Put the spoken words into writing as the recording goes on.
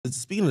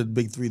speaking of the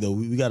big three, though,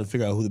 we got to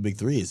figure out who the big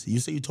three is. You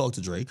say you talked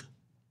to Drake.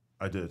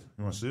 I did.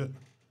 You want to see it?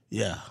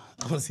 Yeah,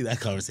 I want to see that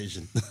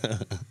conversation.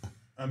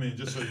 I mean,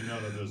 just so you know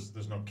that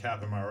there's no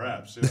cap in my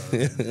raps. You know what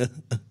I mean?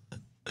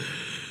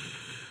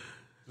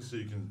 Just so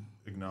you can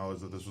acknowledge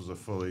that this was a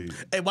fully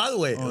by the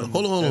way,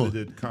 hold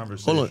on.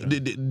 Conversation. Hold on.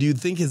 Do you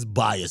think his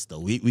bias though?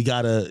 We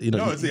gotta, you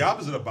know. No, it's the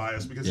opposite of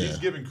bias because he's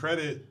giving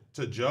credit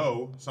to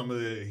Joe,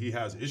 somebody that he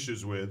has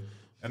issues with,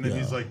 and then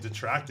he's like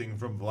detracting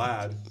from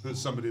Vlad,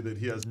 who's somebody that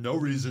he has no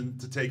reason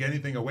to take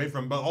anything away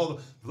from. But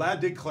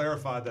Vlad did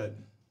clarify that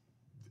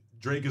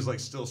Drake is like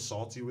still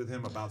salty with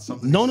him about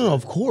something. No,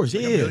 of course,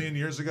 like yeah. A million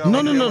years ago.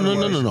 No.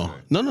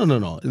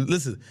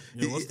 Listen,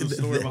 what's the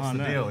story behind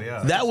that? Deal,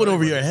 yeah. That went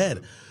over your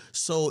head.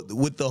 So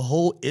with the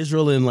whole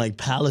Israel and like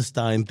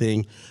Palestine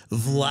thing,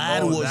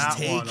 Vlad was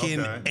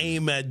taking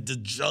aim at the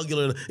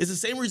jugular. It's the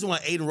same reason why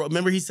Aiden Ross.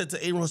 Remember, he said to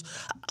Aiden Ross,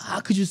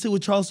 "How could you sit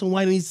with Charleston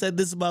White?" And he said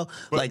this about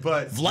but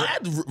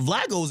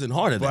Vlad goes in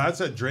hard at that. Vlad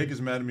said Drake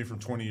is mad at me from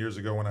 20 years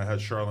ago when I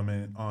had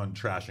Charlemagne on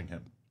trashing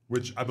him.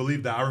 Which I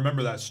believe that I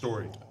remember that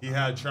story. He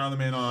had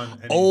Charlemagne on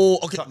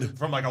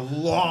from like a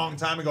long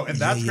time ago, and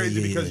that's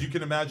crazy because you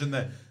can imagine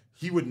that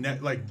he would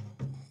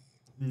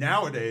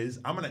nowadays,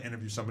 I'm going to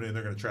interview somebody and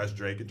they're going to trash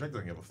Drake, and Drake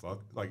doesn't give a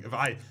fuck. Like, if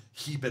I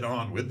heap it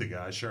on with the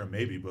guy, sure,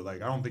 maybe, but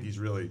like, I don't think he's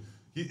really.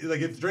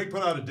 Like, if Drake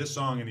put out a diss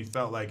song and he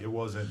felt like it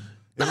wasn't.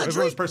 If it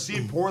was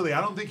perceived poorly,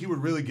 I don't think he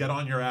would really get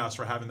on your ass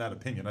for having that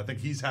opinion. I think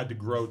he's had to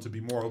grow to be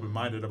more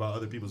open-minded about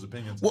other people's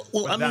opinions.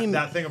 Well, I mean,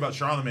 that thing about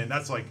Charlemagne,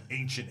 that's like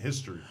ancient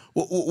history.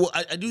 Well,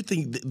 I do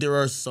think there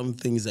are some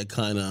things that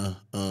kind of,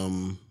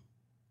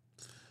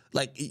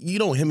 like, you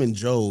know, him and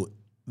Joe,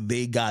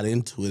 they got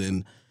into it,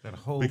 and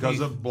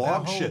because of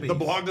blog shit. The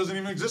blog doesn't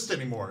even exist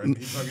anymore. And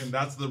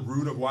that's the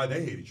root of why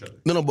they hate each other.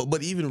 No,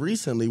 but even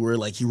recently where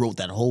like he wrote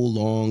that whole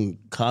long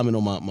comment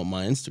on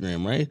my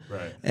Instagram, right?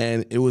 Right.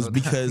 And it was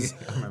because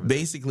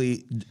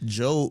basically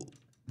Joe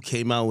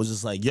came out and was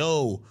just like,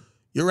 yo,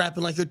 you're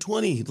rapping like you're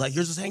 20. Like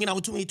you're just hanging out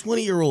with too many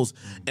 20-year-olds.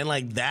 And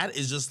like that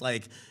is just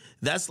like,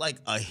 that's like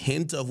a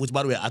hint of, which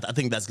by the way, I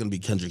think that's gonna be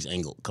Kendrick's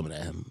angle coming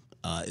at him.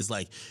 It's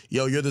like,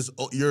 yo,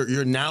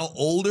 you're now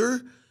older,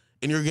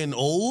 and you're getting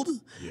old,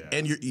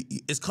 and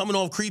it's coming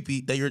off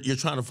creepy that you're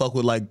trying to fuck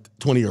with like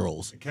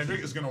 20-year-olds.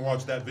 Kendrick is gonna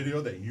watch that video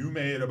that you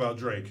made about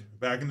Drake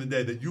back in the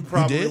day that you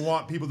probably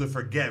want people to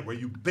forget, where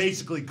you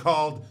basically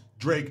called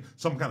Drake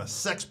some kind of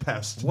sex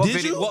pest. What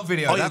video?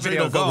 Oh, that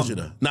video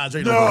gone. Nah,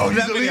 Drake don't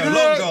that video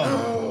long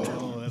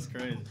gone. That's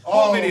crazy.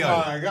 Oh, video.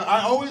 My God.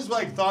 I always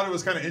like thought it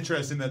was kind of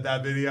interesting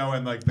that video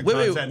and like the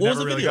content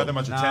never really got that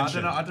much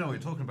attention. I don't know what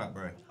you're talking about,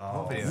 bro.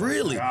 Oh,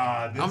 really?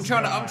 God, I'm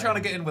trying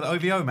to get in with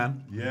OVO,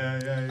 man.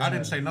 Yeah. I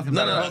didn't say nothing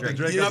about Drake.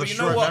 Drake You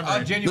know what?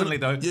 I genuinely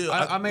though, Yeah,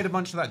 I made a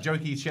bunch of that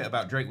jokey shit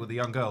about Drake with the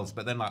young girls,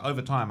 but then like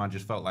over time, I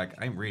just felt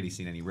like I ain't really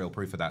seen any real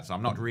proof of that, so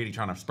I'm not really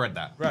trying to spread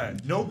that. Right.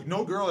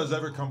 No girl has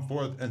ever come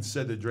forth and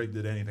said that Drake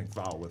did anything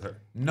foul with her.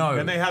 No.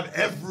 And they have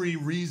every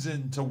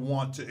reason to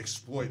want to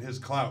exploit his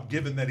clout,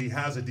 given that he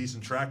has a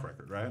decent track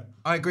record, right?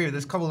 I agree.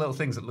 There's a couple little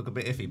things that look a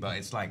bit iffy, but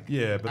it's like,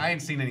 but I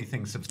ain't seen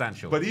anything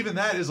substantial. But even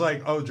that is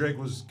like, oh, Drake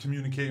was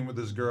communicating with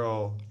this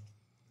girl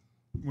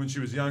when she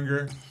was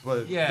younger,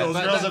 but those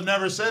girls have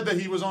never said that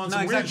he was on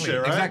some weird shit,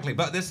 right? Exactly,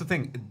 but that's the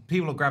thing.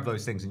 People will grab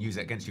those things and use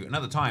it against you.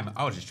 Another time,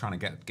 I was just trying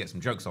to get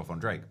some jokes off on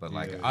Drake, but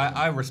like,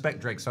 I respect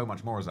Drake so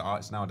much more as an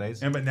artist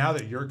nowadays. But now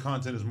that your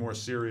content is more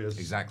serious,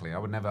 exactly, I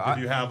would never. If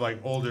you have like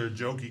older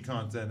jokey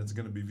content, it's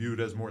going to be viewed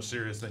as more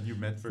serious than you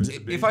meant for it to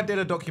be. If I did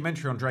a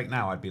documentary on Drake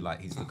now, I'd be like,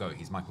 he's the GOAT,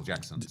 he's Michael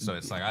Jackson. So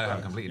it's like I have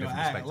a completely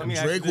different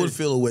perspective. Drake would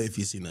feel away if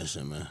you seen that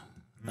shit, man.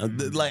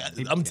 Like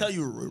I'm telling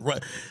you, right?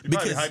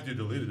 Because hyped you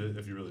deleted it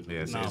if you really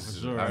did. Yeah, for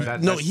sure.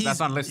 That's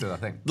unlisted, I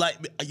think. Like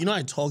you know,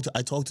 I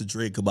talked to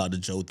Drake about the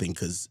Joe thing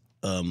because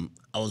I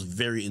was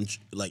very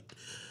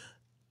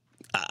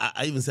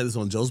I even said this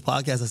on Joe's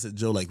podcast. I said,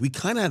 Joe, like we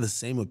kind of had the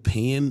same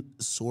opinion,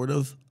 sort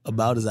of,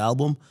 about his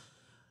album.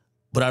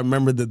 But I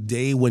remember the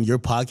day when your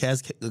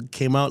podcast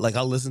came out, like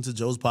I'll listen to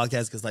Joe's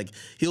podcast because like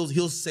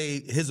he'll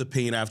say his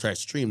opinion after I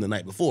streamed the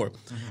night before,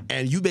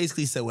 and you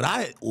basically said what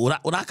I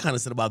kind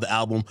of said about the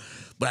album,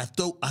 but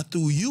I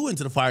threw you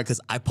into the fire because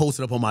I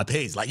posted up on my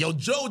page like, yo,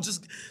 Joe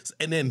just,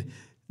 and then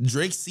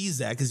Drake sees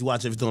that because he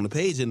watched everything on the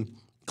page and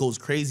goes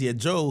crazy at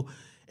Joe,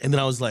 and then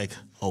I was like,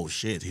 oh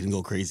shit, he didn't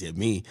go crazy at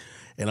me,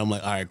 and I'm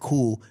like, all right,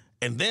 cool,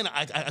 and then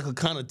I could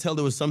kind of tell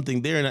there was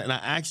something there, and I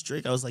asked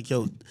Drake, I was like,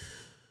 yo,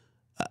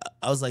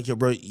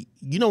 bro,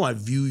 you know I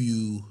view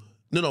you.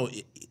 No,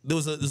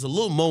 there's a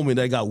little moment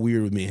that got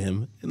weird with me and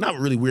him. Not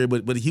really weird,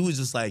 but he was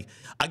just like,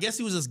 I guess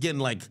he was just getting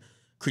like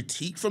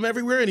critique from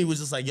everywhere, and he was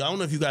just like, yo, I don't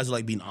know if you guys are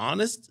like being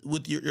honest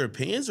with your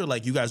opinions or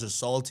like you guys are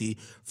salty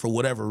for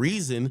whatever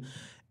reason.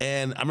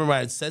 And I remember I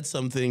had said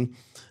something.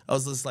 I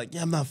was just like,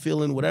 yeah, I'm not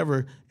feeling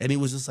whatever. And he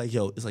was just like,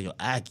 yo,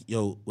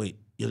 wait,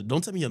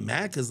 don't tell me you're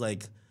mad because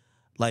like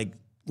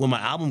when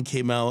my album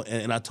came out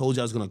and I told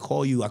you I was gonna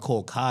call you, I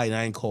called Kai and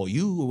I didn't call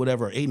you or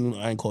whatever, Aiden,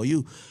 I didn't call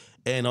you.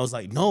 And I was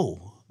like,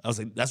 no. I was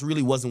like, that's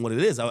really wasn't what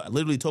it is. I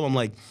literally told him,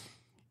 like,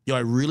 yo, I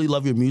really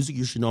love your music.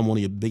 You should know I'm one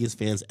of your biggest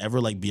fans ever,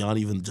 like beyond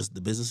even just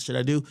the business shit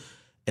I do.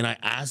 And I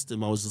asked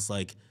him, I was just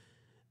like,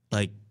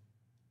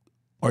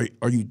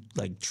 are you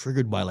like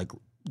triggered by like,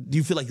 do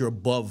you feel like you're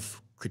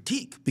above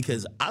critique?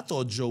 Because I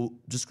thought Joe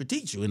just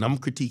critiqued you, and I'm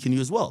critiquing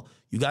you as well.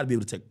 You got to be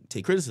able to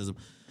take criticism.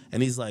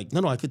 And he's like,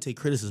 no, I could take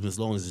criticism as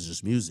long as it's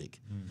just music.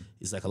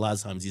 He's like, a lot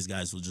of times these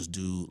guys will just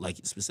do, like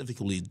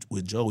specifically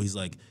with Joe, he's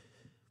like,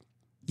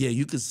 yeah,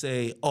 you could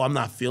say, oh, I'm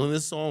not feeling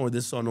this song or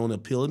this song don't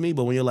appeal to me.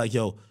 But when you're like,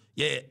 yo,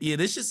 yeah,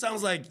 this shit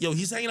sounds like, yo,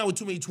 he's hanging out with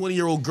too many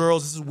 20-year-old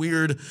girls. This is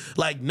weird.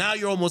 Like now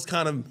you're almost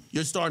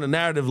you're starting a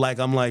narrative like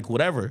I'm like,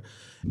 whatever.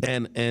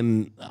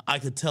 And I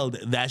could tell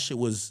that shit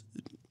was,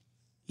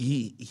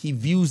 he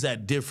views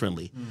that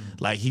differently.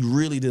 Like he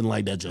really didn't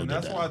like that Joe. And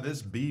that's why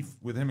this beef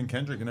with him and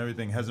Kendrick and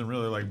everything hasn't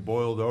really like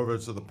boiled over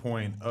to the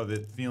point of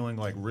it feeling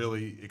like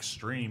really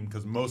extreme,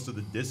 because most of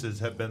the disses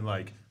have been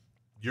like,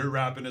 your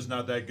rapping is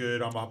not that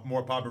good, I'm a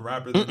more popular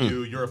rapper than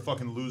you, you're a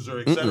fucking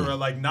loser, etc.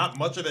 Like not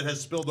much of it has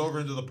spilled over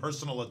into the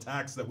personal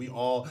attacks that we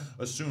all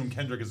assume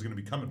Kendrick is going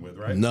to be coming with,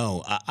 right?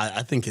 No,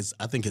 I think it's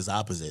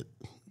opposite.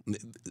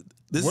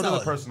 What are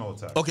the personal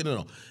attacks? Okay,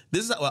 no.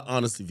 This is how I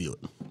honestly view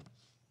it.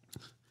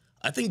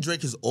 I think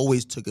Drake has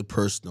always took it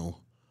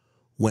personal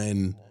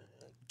when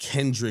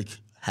Kendrick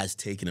has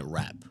taken it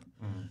rap.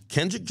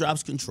 Kendrick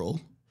drops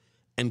Control,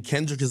 and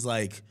Kendrick is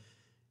like,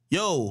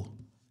 yo,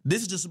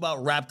 this is just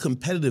about rap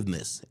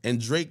competitiveness. And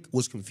Drake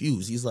was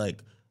confused. He's like,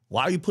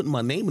 why are you putting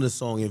my name in a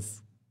song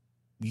if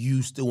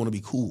you still want to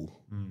be cool?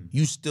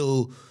 You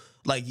still,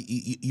 like,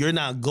 you're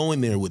not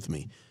going there with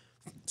me.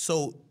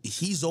 So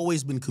he's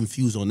always been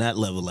confused on that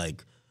level,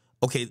 like,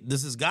 okay,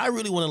 does this guy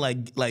really want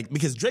to like,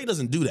 because Drake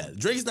doesn't do that.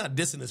 Drake's not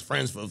dissing his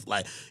friends for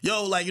like,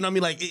 yo, like, you know what I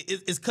mean? Like,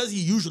 it's because he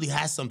usually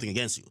has something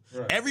against you.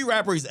 Right. Every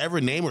rapper he's ever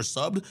named or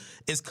subbed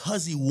is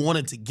because he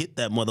wanted to get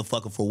that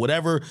motherfucker for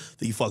whatever,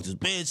 that you fucked his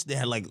bitch, they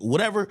had like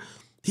whatever.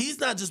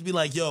 He's not just be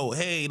like, yo,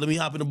 hey, let me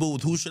hop in the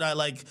booth. Who should I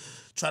like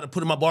try to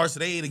put in my bars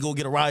today to go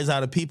get a rise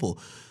out of people?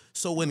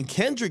 So when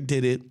Kendrick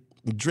did it,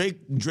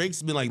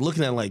 Drake's been like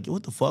looking at it like,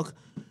 what the fuck?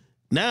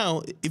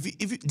 Now, if you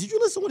did you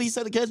listen to what he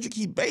said to Kendrick?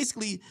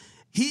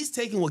 He's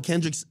taking what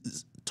Kendrick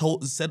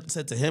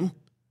said to him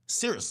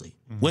seriously.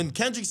 When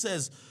Kendrick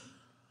says,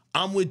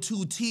 I'm with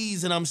 2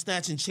 T's and I'm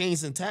snatching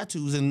chains and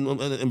tattoos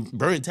and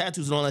burning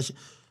tattoos and all that shit,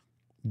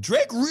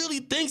 Drake really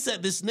thinks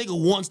that this nigga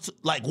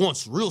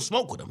wants real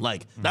smoke with him.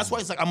 Like, that's why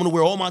it's like, I'm gonna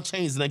wear all my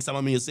chains the next time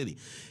I'm in your city.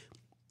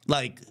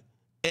 Like,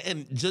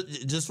 and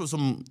just for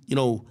some,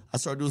 I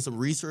started doing some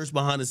research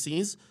behind the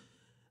scenes.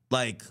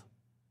 Like,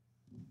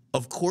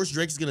 of course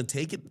Drake's gonna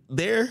take it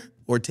there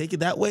or take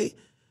it that way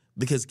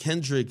because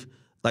Kendrick,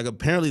 like,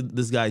 apparently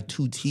this guy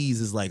 2 T's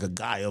is like a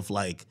guy of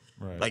like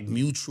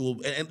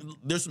mutual, and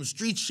there's some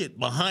street shit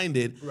behind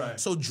it. Right.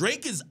 So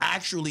Drake is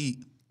actually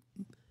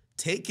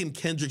taking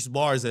Kendrick's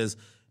bars as,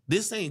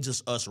 this ain't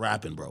just us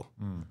rapping, bro.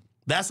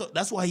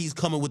 That's why he's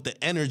coming with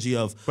the energy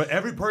of. But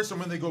every person,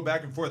 when they go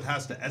back and forth,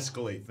 has to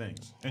escalate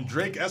things. And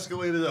Drake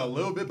escalated it a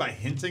little bit by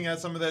hinting at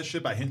some of that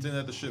shit, by hinting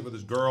at the shit with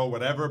his girl,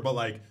 whatever. But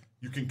like,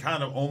 you can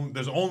kind of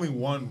there's only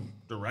one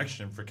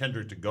direction for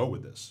Kendrick to go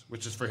with this,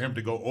 which is for him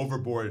to go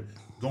overboard,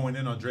 going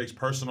in on Drake's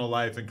personal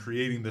life and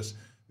creating this.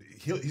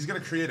 He's going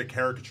to create a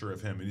caricature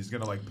of him, and he's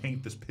going to like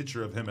paint this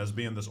picture of him as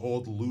being this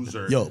old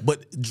loser. Yo,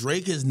 but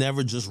Drake has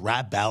never just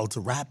rap battle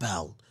to rap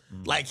battle.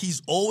 Like,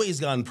 he's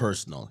always gotten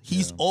personal.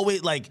 He's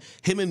always like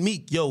him and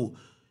Meek, yo,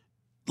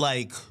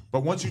 like.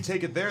 But once you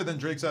take it there, then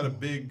Drake's at a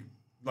big,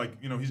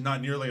 like, he's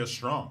not nearly as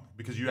strong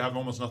because you have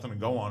almost nothing to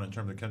go on in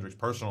terms of Kendrick's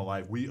personal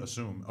life, we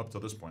assume, up to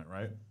this point,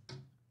 right?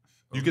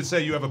 You could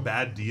say you have a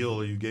bad deal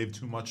or you gave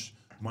too much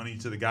money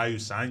to the guy who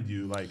signed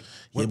you. Like,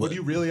 what do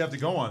you really have to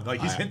go on?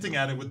 Like, he's hinting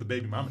at it with the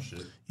baby mama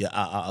shit. Yeah,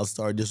 I'll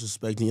start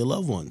disrespecting your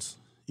loved ones,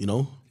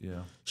 Yeah.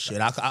 Shit,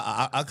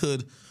 I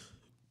could,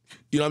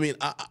 what I mean?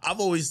 I've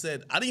always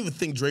said, I didn't even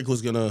think Drake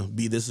was going to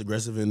be this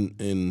aggressive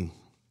in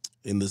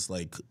this,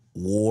 like,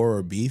 war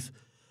or beef.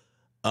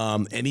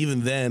 And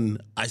even then,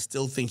 I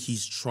still think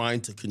he's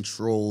trying to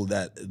control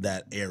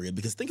that area.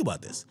 Because think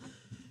about this.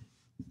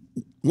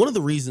 One of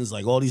the reasons,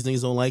 like, all these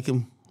niggas don't like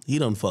him, he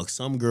done fucked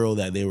some girl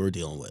that they were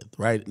dealing with,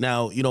 right?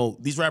 Now,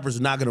 these rappers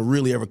are not going to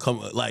really ever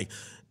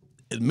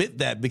admit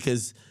that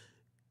because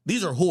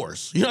these are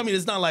whores. You know what I mean?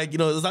 It's not like,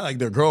 it's not like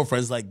their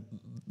girlfriends. Like,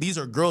 these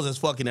are girls that's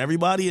fucking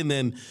everybody, and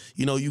then,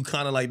 you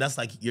kind of like, that's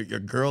like your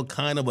girl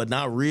kind of, but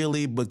not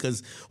really,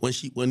 because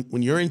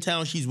when you're in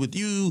town, she's with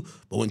you,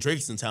 but when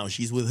Drake's in town,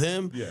 she's with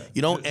him. Yeah.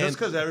 Just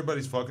because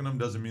everybody's fucking them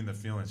doesn't mean the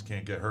feelings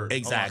can't get hurt.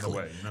 Exactly.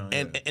 Along the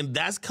way, And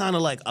that's kind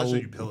of like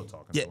especially you pillow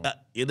talking.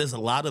 Yeah, there's a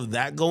lot of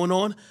that going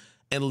on,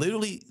 and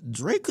literally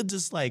Drake could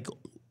just like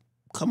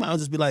come out and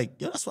just be like,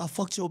 yo, that's why I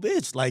fucked your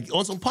bitch, like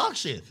on some Pac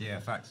shit.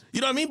 Yeah, facts.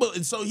 You know what I mean?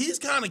 But so he's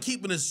kind of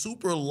keeping it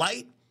super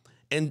light.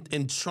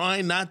 And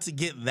trying not to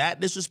get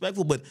that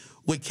disrespectful. But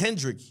with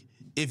Kendrick,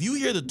 if you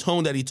hear the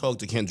tone that he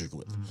talked to Kendrick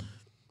with,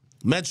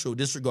 Metro,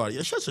 disregard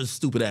it, shut your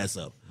stupid ass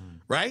up,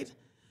 right?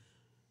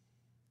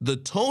 The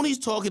tone he's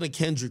talking to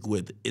Kendrick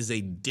with is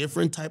a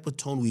different type of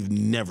tone we've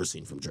never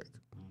seen from Drake.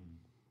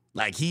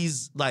 Like,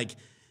 he's like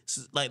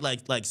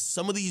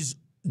some of these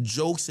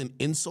jokes and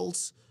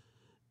insults,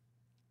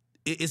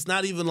 it's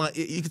not even like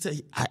you could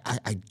say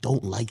I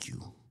don't like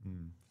you.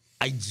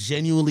 I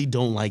genuinely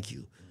don't like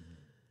you,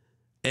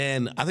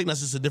 and I think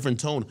that's just a different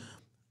tone.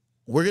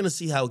 We're gonna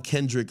see how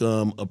Kendrick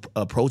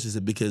approaches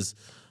it, because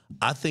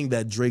I think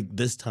that Drake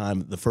this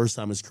time, the first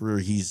time in his career,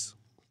 he's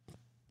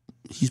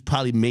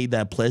probably made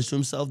that pledge to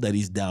himself that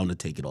he's down to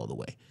take it all the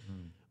way,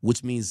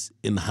 which means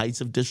in the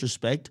heights of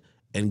disrespect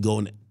and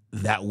going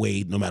that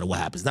way no matter what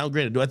happens. Now,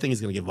 granted, do I think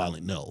it's gonna get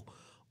violent? No,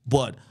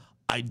 but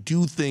I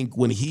do think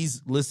when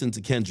he's listening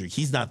to Kendrick,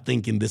 he's not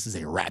thinking this is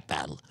a rap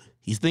battle.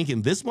 He's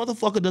thinking this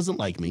motherfucker doesn't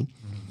like me.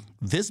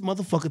 This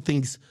motherfucker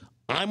thinks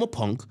I'm a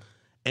punk,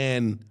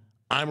 and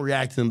I'm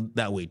reacting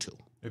that way too.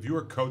 If you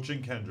were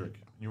coaching Kendrick,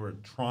 you were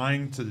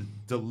trying to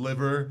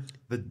deliver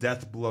the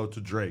death blow to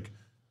Drake,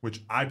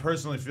 which I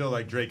personally feel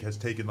like Drake has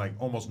taken like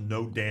almost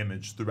no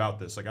damage throughout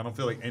this. Like I don't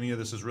feel like any of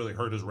this has really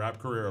hurt his rap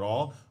career at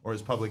all or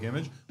his public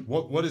image.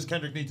 What does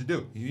Kendrick need to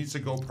do? He needs to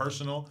go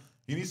personal.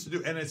 He needs to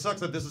do, and it sucks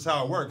that this is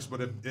how it works.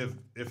 But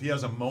if he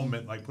has a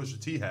moment like Pusha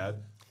T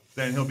had,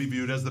 then he'll be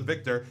viewed as the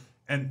victor.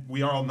 And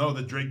we all know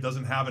that Drake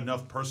doesn't have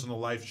enough personal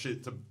life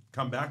shit to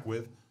come back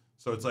with.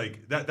 So it's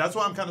like that's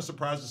why I'm kind of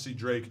surprised to see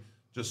Drake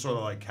just sort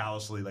of like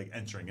callously like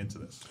entering into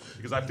this,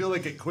 because I feel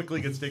like it quickly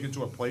gets taken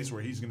to a place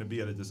where he's going to be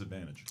at a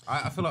disadvantage.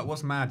 I feel like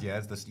what's mad,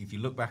 is this, if you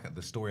look back at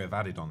the story of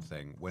Adidon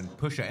thing, when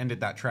Pusha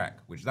ended that track,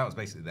 which that was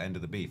basically the end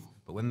of the beef,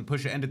 but when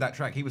Pusha ended that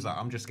track, he was like,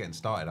 I'm just getting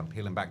started, I'm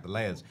peeling back the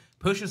layers.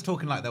 Pusha's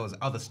talking like there was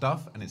other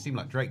stuff, and it seemed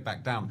like Drake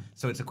backed down.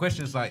 So it's a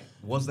question, it's like,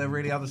 was there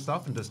really other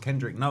stuff, and does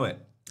Kendrick know it?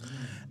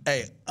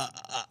 Hey,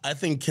 I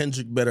think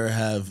Kendrick better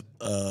have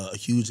a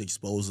huge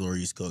exposure or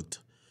he's cooked.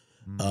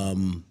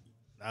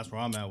 That's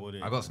where I'm at with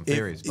it. I got some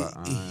theories,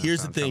 but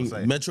here's the thing: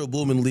 Metro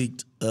Boomin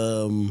leaked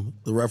the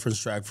reference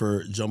track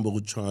for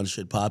Jumbotron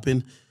 "Shit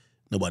Poppin'."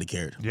 Nobody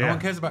cared. Yeah. No one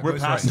cares about We're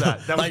past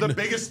that. That was Like, the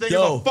biggest thing in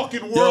the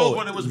fucking world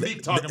when it was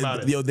Meek talking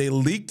about it. Yo, they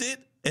leaked it,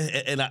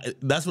 and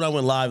that's when I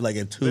went live like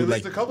at 2. They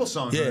like leaked a couple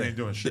songs and they ain't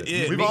doing shit.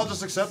 Yeah, We've Meek- all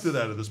just accepted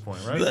that at this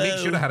point, right? Meek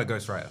should have had a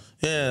ghostwriter.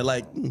 Yeah,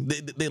 like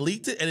they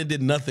leaked it and it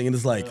did nothing, and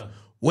it's like,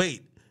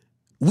 wait,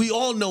 we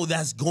all know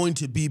that's going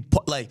to be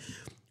like.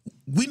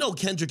 We know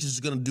Kendrick is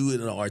just gonna do it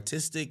in an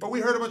artistic. But we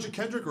heard a bunch of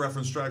Kendrick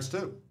reference tracks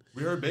too.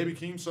 We heard Baby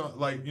Keem song,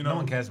 like, you know. No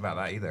one cares about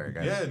that either,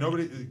 guys. Yeah,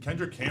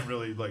 Kendrick can't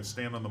really like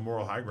stand on the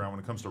moral high ground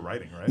when it comes to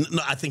writing, right?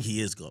 No, I think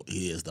he is.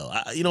 He is though.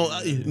 He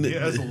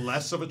has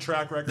less of a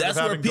track record. That's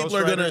of where having people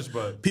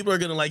are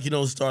gonna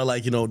but start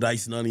like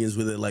dicing onions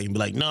with it, like and be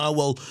like, nah,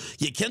 well,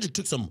 yeah, Kendrick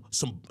took some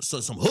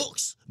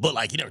hooks, but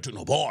like he never took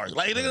no bars.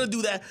 Like they're gonna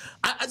do that.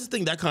 I just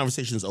think that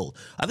conversation is old.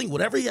 I think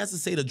whatever he has to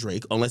say to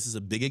Drake, unless it's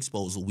a big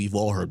exposal, we've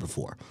all heard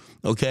before.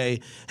 Okay,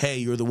 hey,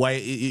 you're the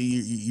white,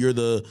 you're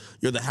the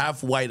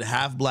half white,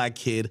 half black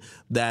kid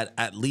that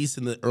at least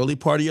in the early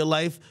part of your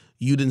life,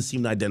 you didn't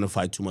seem to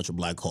identify too much with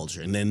black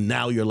culture. And then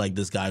now you're like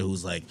this guy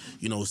who's like,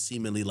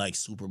 seemingly like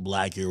super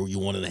black. You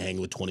wanted to hang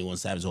with 21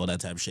 Savage, all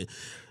that type of shit.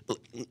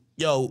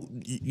 Yo,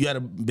 you had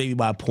a baby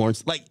by a porn.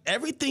 Like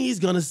everything he's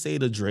gonna say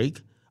to Drake,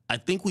 I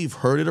think we've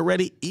heard it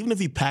already, even if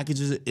he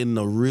packages it in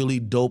a really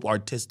dope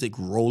artistic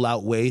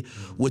rollout way,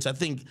 which I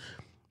think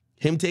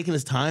him taking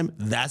his time,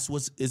 that's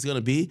what it's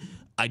gonna be.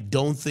 I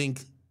don't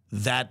think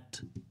that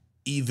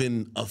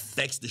even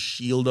affects the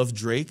shield of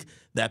Drake,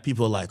 that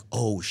people are like,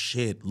 oh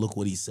shit, look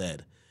what he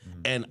said.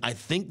 And I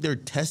think they're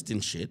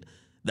testing shit.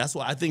 That's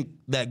why I think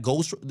that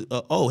Ghost,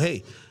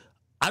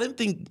 I didn't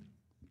think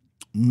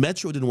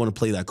Metro didn't want to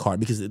play that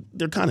card because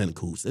they're kind of in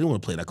cahoots. They didn't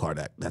want to play that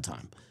card that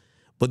time.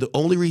 But the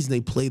only reason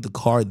they played the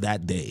card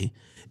that day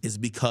is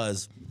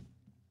because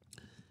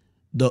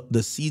the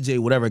CJ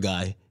whatever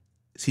guy,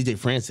 CJ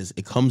Francis,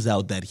 it comes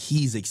out that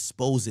he's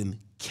exposing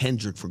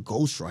Kendrick for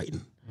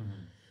ghostwriting.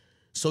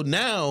 So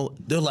now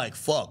they're like,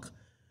 fuck.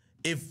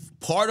 If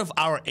part of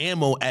our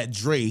ammo at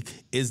Drake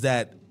is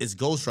that it's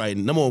ghostwriting,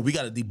 number one, we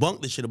got to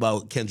debunk the shit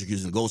about Kendrick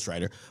using a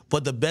ghostwriter.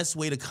 But the best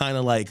way to kind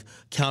of like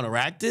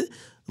counteract it,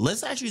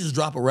 let's actually just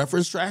drop a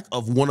reference track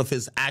of one of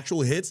his actual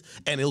hits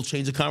and it'll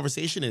change the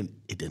conversation, and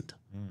it didn't.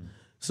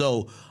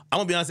 So I'm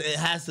gonna be honest, it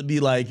has to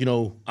be like,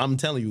 I'm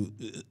telling you,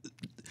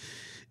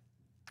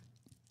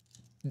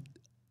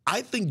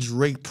 I think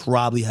Drake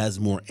probably has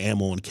more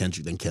ammo on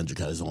Kendrick than Kendrick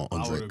has on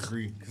Drake. I would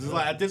agree. Because it's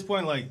like, at this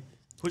point, like,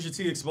 Pusha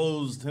T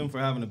exposed him for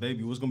having a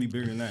baby. What's going to be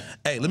bigger than that?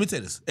 Hey, let me tell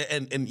you this.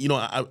 And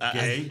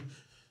gay?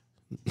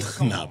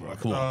 Nah, bro,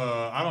 come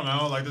on. I don't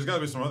know. Like, there's got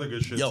to be some other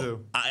good shit,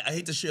 too. I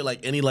hate to share,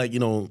 like, any, like,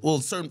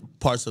 certain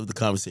parts of the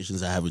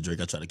conversations I have with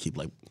Drake, I try to keep,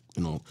 like,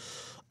 to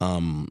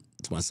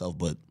myself.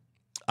 But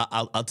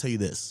I'll tell you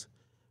this.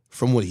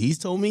 From what he's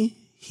told me,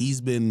 he's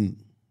been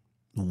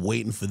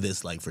waiting for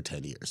this like for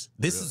 10 years.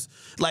 This is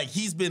like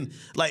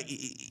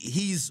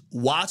he's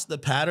watched the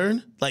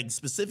pattern. Like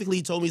specifically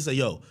he told me, he said,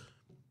 yo,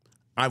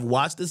 I've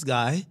watched this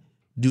guy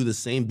do the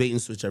same bait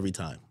and switch every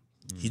time.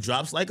 He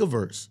drops like a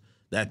verse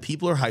that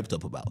people are hyped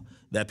up about,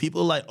 that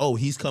people are like, oh,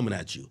 he's coming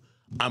at you.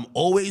 I'm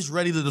always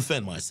ready to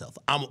defend myself.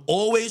 I'm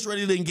always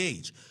ready to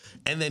engage.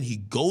 And then he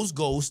goes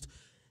ghost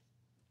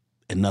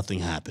and nothing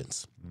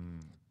happens.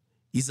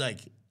 He's like,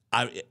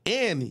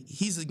 And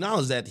he's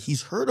acknowledged that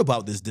he's heard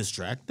about this diss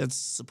track that's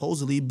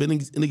supposedly been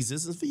in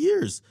existence for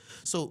years.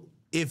 So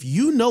if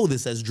you know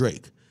this as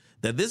Drake,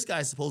 that this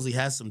guy supposedly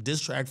has some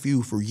diss track for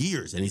you for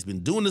years, and he's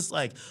been doing this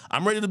like,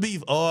 I'm ready to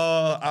beef.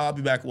 Oh, I'll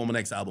be back on my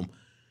next album.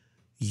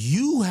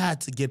 You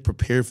had to get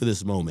prepared for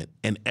this moment.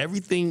 And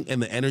everything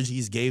and the energy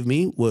he's gave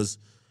me was,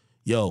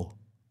 yo,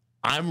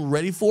 I'm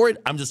ready for it.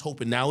 I'm just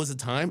hoping now is the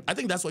time. I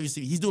think that's why you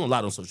see he's doing a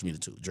lot on social media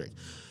too, Drake.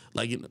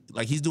 Like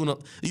he's doing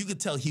you could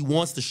tell he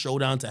wants the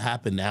showdown to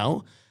happen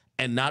now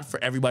and not for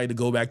everybody to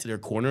go back to their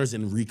corners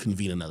and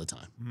reconvene another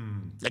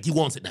time. Like he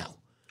wants it now.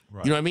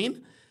 Right. You know what I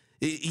mean?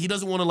 He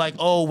doesn't want to like,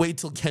 oh, wait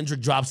till Kendrick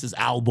drops his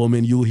album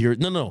and you'll hear it.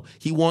 No.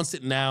 He wants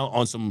it now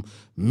on some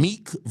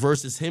Meek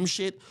versus him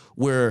shit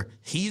where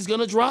he's going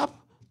to drop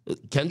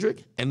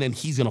Kendrick and then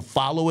he's going to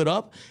follow it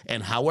up.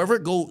 And however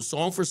it goes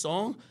song for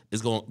song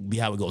is going to be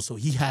how it goes. So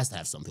he has to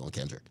have something on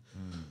Kendrick.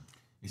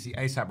 You see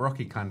A$AP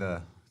Rocky kind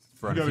of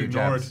throwing He a few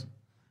got jabs.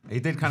 He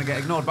did kind of get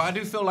ignored, but I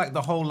do feel like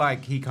the whole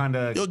like he kind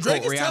of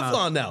Drake is Rihanna.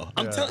 Teflon now.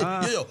 I'm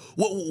telling you,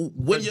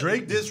 when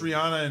Drake dissed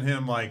Rihanna and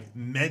him like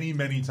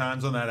many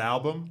times on that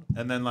album,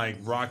 and then like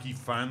Rocky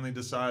finally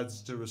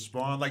decides to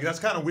respond. Like that's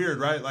kind of weird,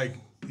 right? Like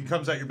he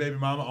comes at your baby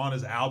mama on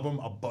his album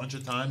a bunch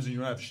of times, and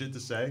you don't have shit to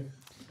say.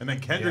 And then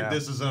Kendrick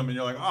disses him, and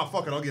you're like, oh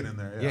fuck it, I'll get in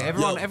there. Yeah,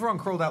 everyone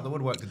crawled out the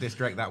woodwork to diss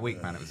Drake that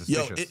week, man. It was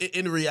suspicious.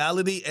 In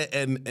reality,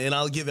 and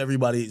I'll give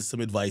everybody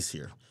some advice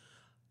here.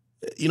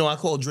 You know, I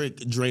call Drake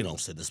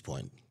Dranos at this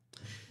point.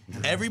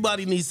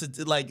 Everybody needs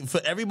to, like,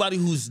 for everybody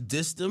who's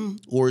dissed him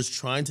or is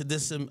trying to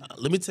diss him,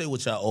 let me tell you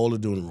what y'all all are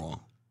doing wrong,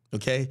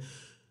 okay?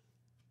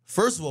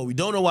 First of all, we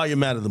don't know why you're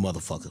mad at the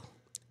motherfucker.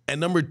 And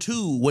number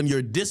two, when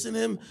you're dissing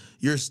him,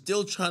 you're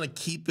still trying to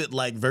keep it,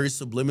 like, very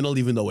subliminal,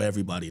 even though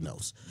everybody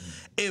knows.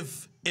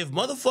 If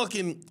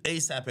motherfucking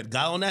A$AP had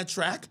got on that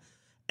track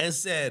and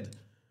said,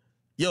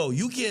 yo,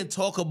 you can't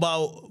talk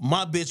about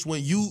my bitch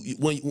when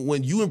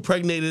you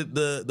impregnated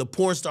the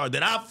porn star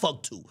that I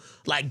fucked to,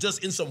 like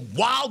just in some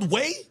wild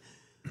way,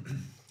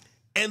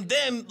 and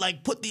then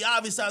like put the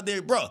obvious out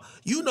there, bro.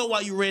 You know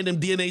why you ran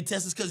them DNA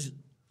tests? Because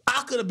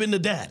I could have been the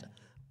dad,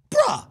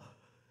 bruh.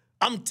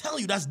 I'm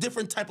telling you, that's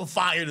different type of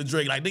fire to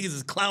Drake. Like niggas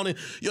is clowning.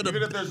 Even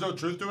if there's no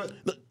truth to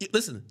it.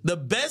 Listen,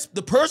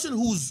 the person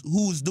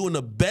who's doing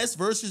the best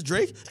versus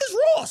Drake is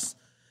Ross,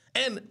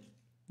 and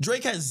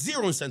Drake has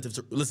zero incentive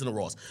to listen to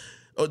Ross.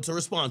 To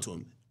respond to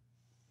him.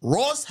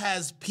 Ross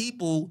has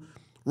people,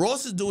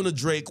 Ross is doing to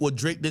Drake what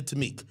Drake did to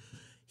Meek.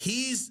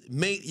 He's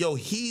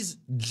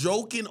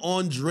joking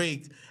on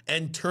Drake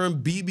and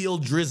turned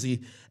BBL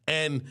Drizzy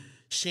and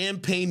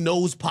Champagne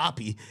Nose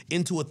Poppy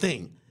into a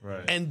thing.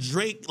 Right. And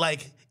Drake,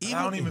 like,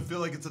 I don't even feel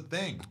like it's a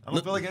thing. I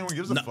don't feel like anyone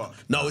gives a fuck.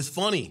 No, it's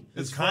funny.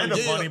 It's kind of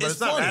funny, but it's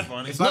not that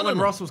funny. It's like when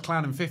Ross was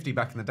clowning 50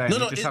 back in the day.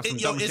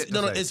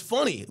 It's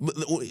funny.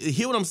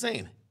 Hear what I'm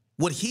saying.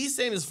 What he's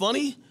saying is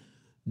funny.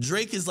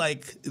 Drake is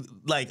like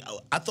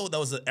I thought that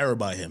was an error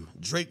by him.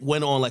 Drake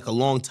went on like a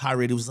long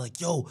tirade. It was like,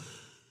 yo,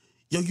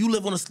 you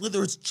live on a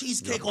Slytherin's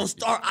cheesecake on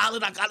Star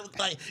Island. I got it.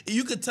 Like,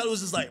 you could tell it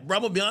was just like, bro,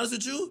 I'm gonna be honest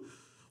with you.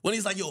 When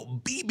he's like, yo,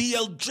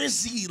 BBL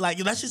Drizzy, like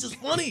that shit's just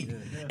funny.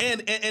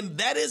 And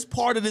that is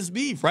part of this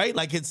beef, right?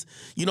 Like it's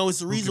the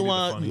reason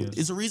why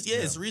it's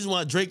the reason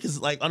why Drake is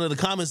like under the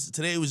comments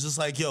today was just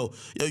like, yo,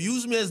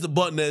 use me as the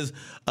button as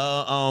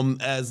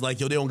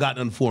like, yo, they don't got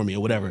nothing for me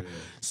or whatever.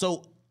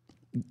 So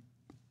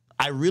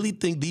I really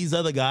think these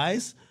other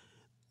guys,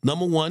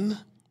 number one,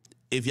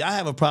 if y'all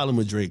have a problem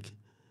with Drake,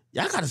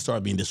 y'all got to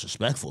start being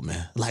disrespectful,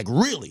 man. Like,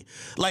 really.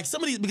 Like,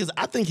 some of these, because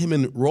I think him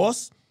and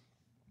Ross,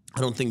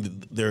 I don't think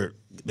that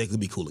they could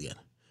be cool again.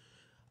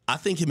 I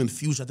think him and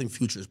Future, I think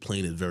Future is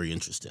playing it very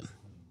interesting.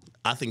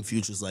 I think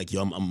Future's like,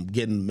 yo, I'm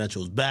getting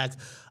Metro's back.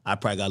 I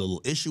probably got a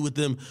little issue with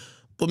them.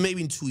 But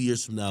maybe in 2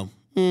 years from now,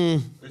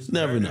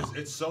 never know.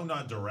 It's so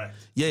not direct.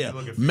 Yeah.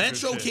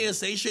 Metro can't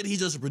say shit. He's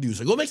just a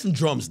producer. Go make some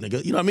drums,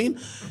 nigga. You know what I mean?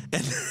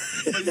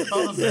 But you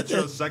call him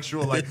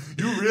metrosexual. Like,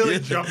 you really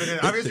jumping in.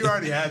 I guess you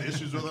already had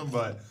issues with him,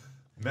 but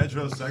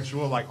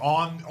metrosexual, like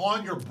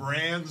on your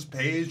brand's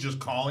page, just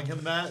calling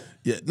him that.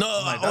 Yeah, no,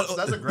 like,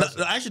 that's aggressive.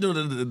 No, actually,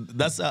 no,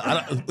 that's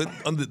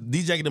on the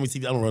DJ Academics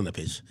TV. I don't run that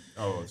page.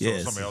 Oh, so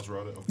somebody else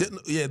wrote it. Okay.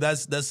 Yeah,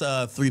 that's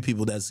three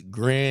people. That's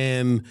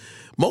Grand.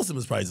 Most of them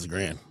is probably just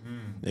Grand,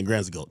 and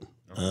Grand's a goat.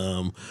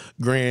 Okay.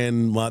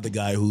 Grand, my other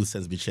guy who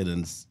sends me shit,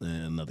 and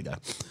another guy.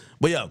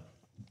 But yeah,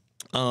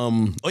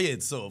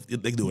 so they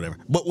can do whatever.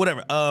 But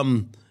whatever.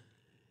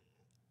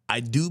 I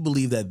do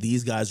believe that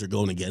these guys are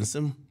going against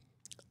him.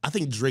 I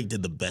think Drake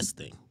did the best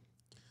thing.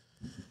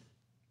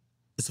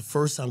 It's the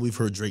first time we've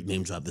heard Drake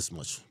name drop this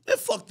much. Man,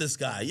 fuck this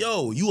guy.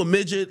 Yo, you a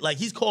midget. Like,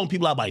 he's calling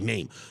people out by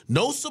name.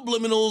 No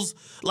subliminals.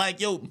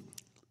 Like, yo,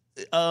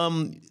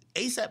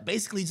 A$AP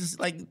basically just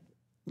like,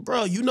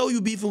 bro, you know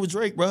you beefing with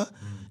Drake, bro.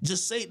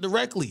 Just say it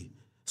directly.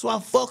 So I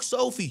fuck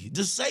Sophie.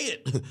 Just say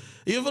it.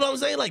 You know what I'm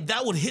saying? Like,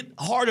 that would hit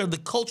harder. The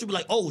culture would be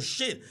like, oh,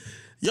 shit.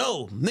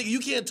 Yo, nigga,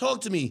 you can't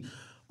talk to me.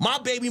 My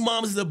baby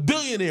mom is a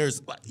billionaire.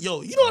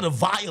 Yo, you know what a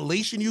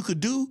violation you could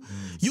do?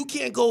 You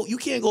can't go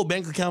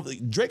bank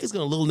account. Drake is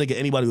gonna little nigga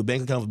anybody with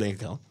bank account for bank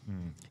account.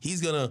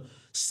 He's gonna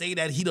say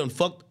that he done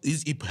fucked,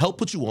 he helped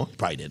put you on,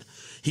 probably did.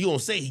 He gonna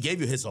say he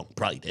gave you his song,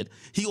 probably did.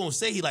 He gonna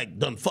say he like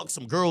done fucked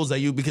some girls that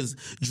you, because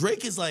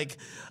Drake is like,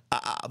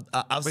 I've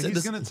But said he's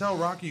this. gonna tell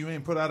Rocky you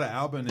ain't put out an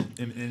album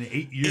in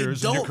 8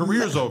 years and your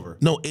career's over.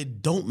 No,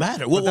 it don't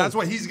matter. But that's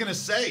what he's gonna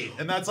say,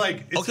 and that's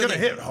like it's Okay, gonna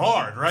hit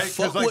hard, right?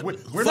 Because like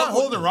we're not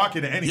holding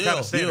Rocky to any kind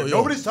of standard.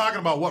 Nobody's talking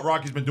about what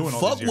Rocky's been doing all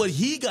these Fuck years. what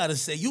he gotta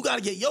say. You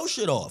gotta get your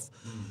shit off.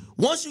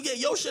 Once you get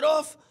your shit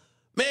off,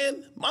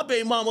 man, my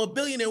baby mama a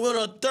billionaire with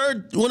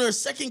her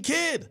second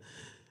kid.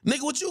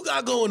 Nigga, what you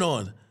got going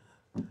on?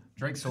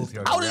 Drake's salty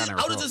over I Rihanna.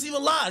 would have just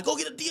even lied. Go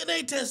get a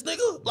DNA test,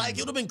 nigga. Like,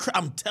 it would have been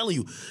I'm telling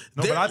you.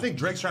 No, but I think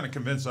Drake's trying to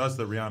convince us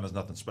that Rihanna's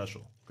nothing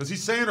special. Because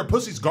he's saying her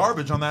pussy's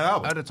garbage on that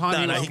album. At the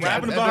time, Nah, he he was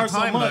rapping capping. about her At the so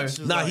time, much.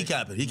 though. Nah, he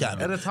capping. He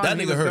capping. At the time, that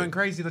he nigga was hurt. going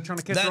crazy. They're trying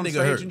to kiss That her on nigga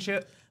stage hurt. and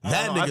shit.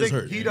 That I nigga's think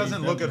hurt. he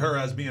doesn't look at her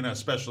as being as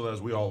special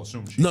as we all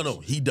assume she is. No,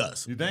 he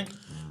does. You think?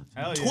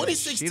 Hell yeah.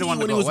 2016 She the one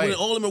when that he was got winning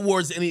away. all them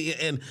awards,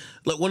 and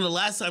like one of the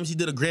last times he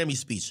did a Grammy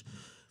speech,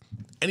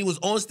 and he was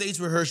on stage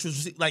with her. She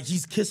was like,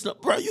 he's kissing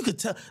up, bro. You could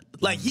tell.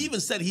 Like he even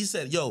said,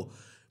 yo,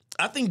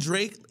 I think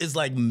Drake is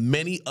like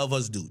many of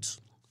us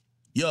dudes.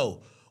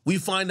 Yo, we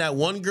find that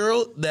one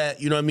girl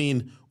that, you know what I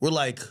mean, we're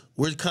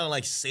kind of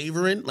like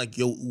savoring. Like,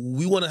 yo,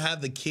 we want to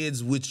have the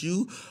kids with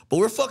you, but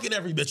we're fucking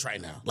every bitch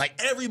right now. Like,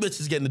 every bitch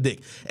is getting the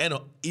dick. And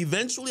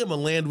eventually I'm going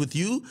to land with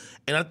you.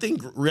 And I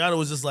think Rihanna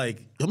was just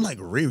like, I'm like,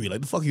 Riri,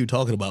 like, the fuck are you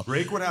talking about?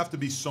 Drake would have to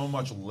be so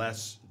much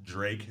less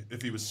Drake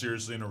if he was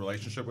seriously in a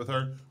relationship with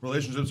her.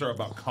 Relationships are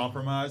about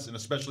compromise, and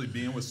especially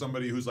being with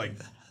somebody who's like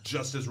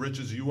just as rich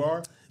as you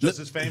are, just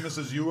as famous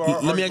as you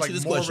are, let me or ask like you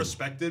this more question.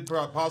 respected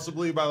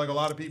possibly by like a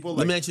lot of people. Let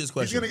Like, me ask you this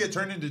question. He's gonna get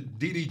turned into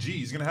DDG.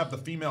 He's gonna have the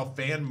female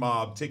fan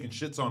mob taking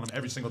shits on him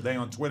every single day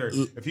on Twitter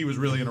if he was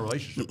really in a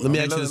relationship. Let me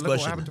ask you this Look what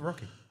question. happened to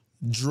Rocky.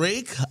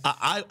 Drake,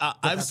 I've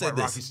That's said why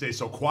this. Rocky stays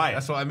so quiet.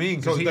 That's what I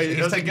mean, So 'cause he he's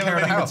doesn't taking give care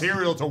him of the any house.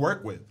 material to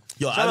work with.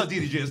 Yo, Shout out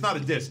DDG. It's not a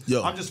diss.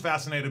 Yo. I'm just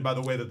fascinated by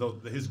the way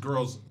that his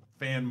girl's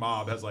fan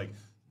mob has like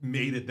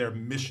made it their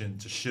mission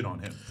to shit on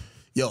him.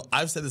 Yo,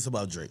 I've said this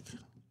about Drake.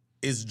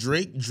 Is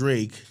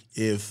Drake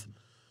if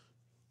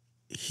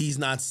he's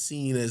not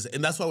seen as,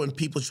 and that's why when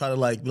people try to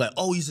like be like,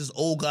 oh, he's this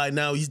old guy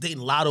now, he's dating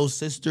Lotto's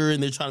sister,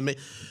 and they're trying to make,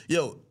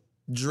 yo,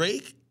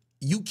 Drake,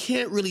 you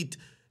can't really,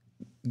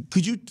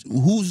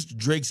 who's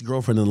Drake's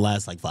girlfriend in the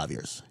last like 5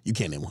 years? You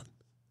can't name one.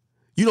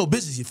 You know,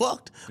 bitches he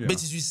fucked,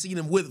 bitches you've seen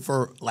him with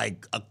for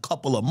like a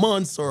couple of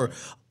months or a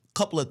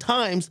couple of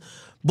times,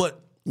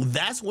 but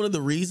that's one of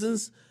the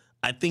reasons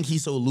I think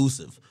he's so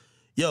elusive.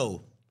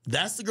 Yo,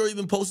 that's the girl you've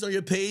been posting on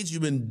your page.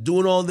 You've been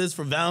doing all this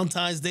for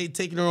Valentine's Day,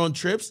 taking her on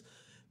trips.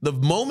 The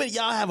moment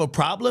y'all have a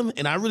problem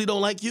and I really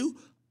don't like you,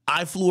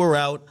 I flew her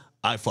out,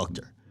 I fucked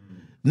her.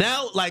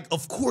 Now, like,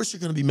 of course you're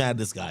gonna be mad at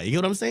this guy. You know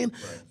what I'm saying?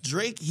 Right.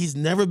 Drake, he's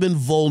never been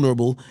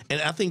vulnerable, and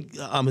I think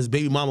his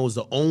baby mama was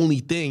the only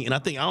thing. And I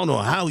don't know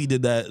how he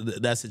did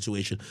that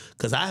situation,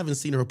 because I haven't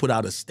seen her put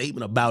out a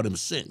statement about him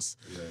since.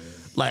 Yeah.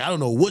 Like, I don't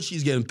know what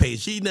she's getting paid.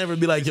 She'd never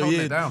be like, yo,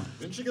 yeah. Down.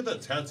 Didn't she get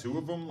that tattoo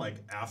of him like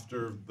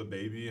after the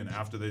baby and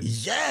after they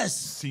yes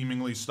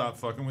seemingly stopped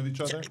fucking with each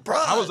other?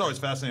 Bro. I was always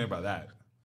fascinated by that.